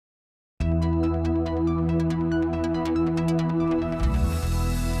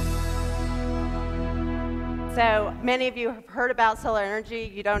So many of you have heard about solar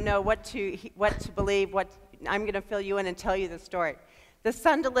energy. You don't know what to believe. I'm going to fill you in and tell you the story. The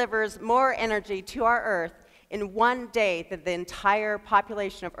sun delivers more energy to our Earth in one day than the entire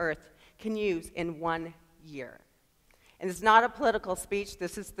population of Earth can use in 1 year. And it's not a political speech,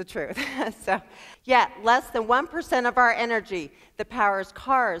 this is the truth. So, yet, less than 1% of our energy that powers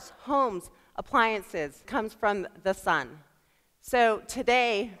cars, homes, appliances comes from the sun. So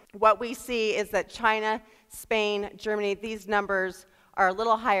today, what we see is that China, Spain, Germany, these numbers are a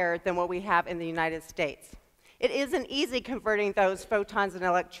little higher than what we have in the United States. It isn't easy converting those photons into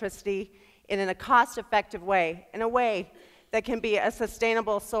electricity in a cost-effective way, in a way that can be a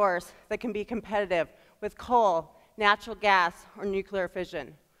sustainable source that can be competitive with coal, natural gas, or nuclear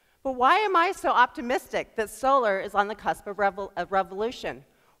fission. But why am I so optimistic that solar is on the cusp of revolution?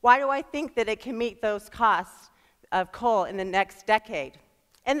 Why do I think that it can meet those costs of coal in the next decade?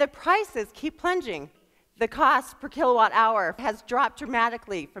 And the prices keep plunging. The cost per kilowatt hour has dropped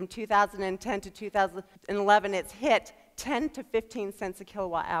dramatically from 2010 to 2011. It's hit 10 to 15 cents a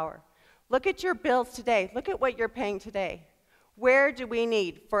kilowatt hour. Look at your bills today. Look at what you're paying today. Where do we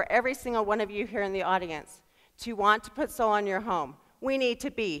need, for every single one of you here in the audience, to want to put solar on your home? We need to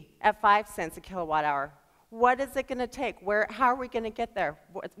be at 5 cents a kilowatt hour. What is it going to take? How are we going to get there?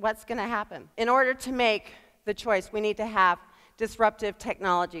 What's going to happen? In order to make the choice, we need to have disruptive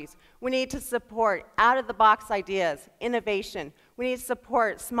technologies. We need to support out-of-the-box ideas, innovation. We need to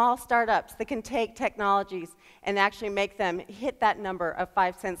support small startups that can take technologies and actually make them hit that number of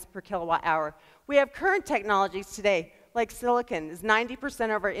 5 cents per kilowatt hour. We have current technologies today, like silicon, is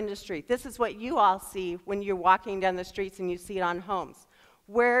 90% of our industry. This is what you all see when you're walking down the streets and you see it on homes.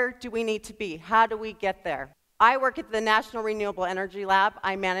 Where do we need to be? How do we get there? I work at the National Renewable Energy Lab.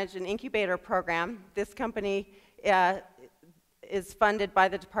 I manage an incubator program. This company is funded by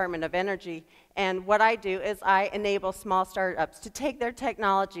the Department of Energy. And what I do is I enable small startups to take their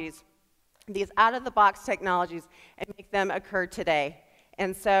technologies, these out-of-the-box technologies, and make them occur today.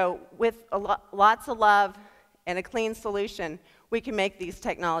 And so with lots of love and a clean solution, we can make these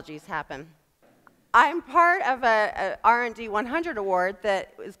technologies happen. I'm part of a R&D 100 award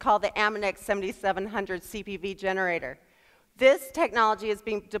that is called the Ammonix 7700 CPV generator. This technology is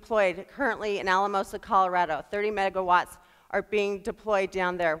being deployed currently in Alamosa, Colorado. 30 megawatts are being deployed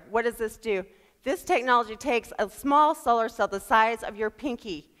down there. What does this do? This technology takes a small solar cell the size of your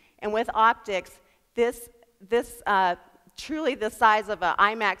pinky, and with optics, truly the size of an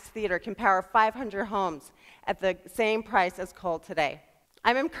IMAX theater can power 500 homes at the same price as coal today.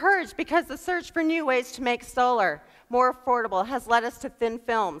 I'm encouraged because the search for new ways to make solar more affordable has led us to thin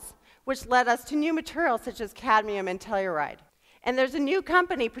films, which led us to new materials such as cadmium and telluride. And there's a new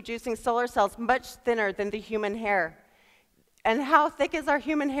company producing solar cells much thinner than the human hair. And how thick is our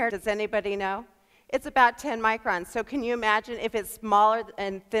human hair? Does anybody know? It's about 10 microns. So can you imagine if it's smaller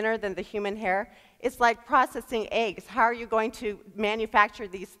and thinner than the human hair? It's like processing eggs. How are you going to manufacture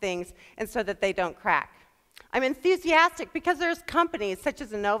these things and so that they don't crack? I'm enthusiastic because there's companies such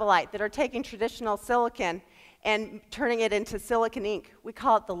as Innovolite that are taking traditional silicon and turning it into silicon ink. We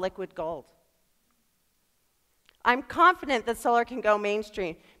call it the liquid gold. I'm confident that solar can go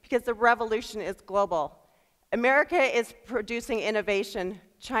mainstream because the revolution is global. America is producing innovation.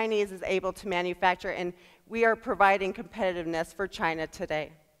 Chinese is able to manufacture, and we are providing competitiveness for China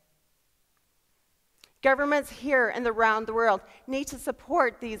today. Governments here and around the world need to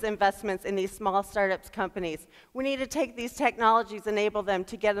support these investments in these small startups companies. We need to take these technologies, enable them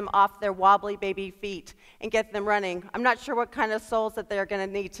to get them off their wobbly baby feet and get them running. I'm not sure what kind of soles that they're going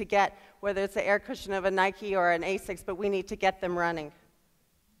to need to get, whether it's the air cushion of a Nike or an Asics, but we need to get them running.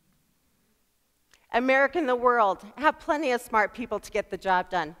 America and the world have plenty of smart people to get the job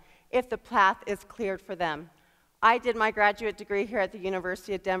done if the path is cleared for them. I did my graduate degree here at the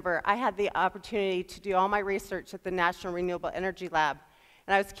University of Denver. I had the opportunity to do all my research at the National Renewable Energy Lab.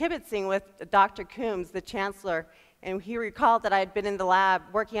 And I was kibitzing with Dr. Coombs, the chancellor, and he recalled that I had been in the lab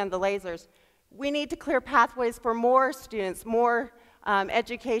working on the lasers. We need to clear pathways for more students, more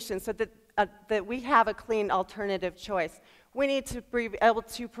education, so that we have a clean alternative choice. We need to be able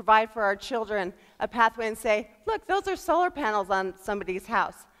to provide for our children a pathway and say, look, those are solar panels on somebody's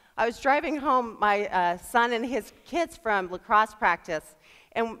house. I was driving home my son and his kids from lacrosse practice,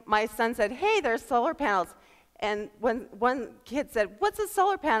 and my son said, hey, there's solar panels. And when one kid said, what's a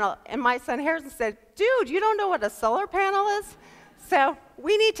solar panel? And my son Harrison said, dude, you don't know what a solar panel is? So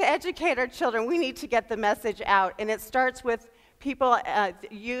we need to educate our children. We need to get the message out, and it starts with people,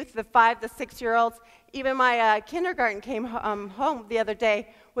 youth, the 5 to 6-year-olds. Even my kindergarten came home the other day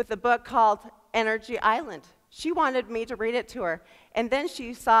with a book called Energy Island. She wanted me to read it to her. And then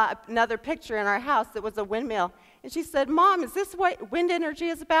she saw another picture in our house that was a windmill. And she said, Mom, is this what wind energy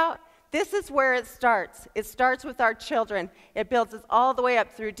is about? This is where it starts. It starts with our children. It builds us all the way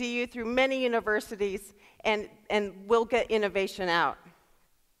up through DU, through many universities, and we'll get innovation out.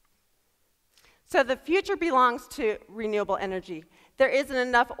 So the future belongs to renewable energy. There isn't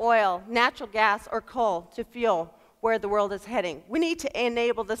enough oil, natural gas, or coal to fuel where the world is heading. We need to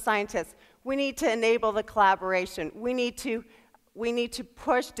enable the scientists. We need to enable the collaboration. We need to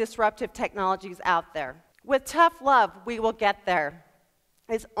push disruptive technologies out there. With tough love, we will get there.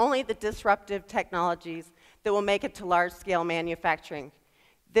 It's only the disruptive technologies that will make it to large-scale manufacturing.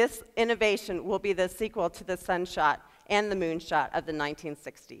 This innovation will be the sequel to the sunshot and the moonshot of the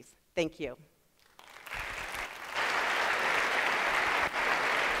 1960s. Thank you.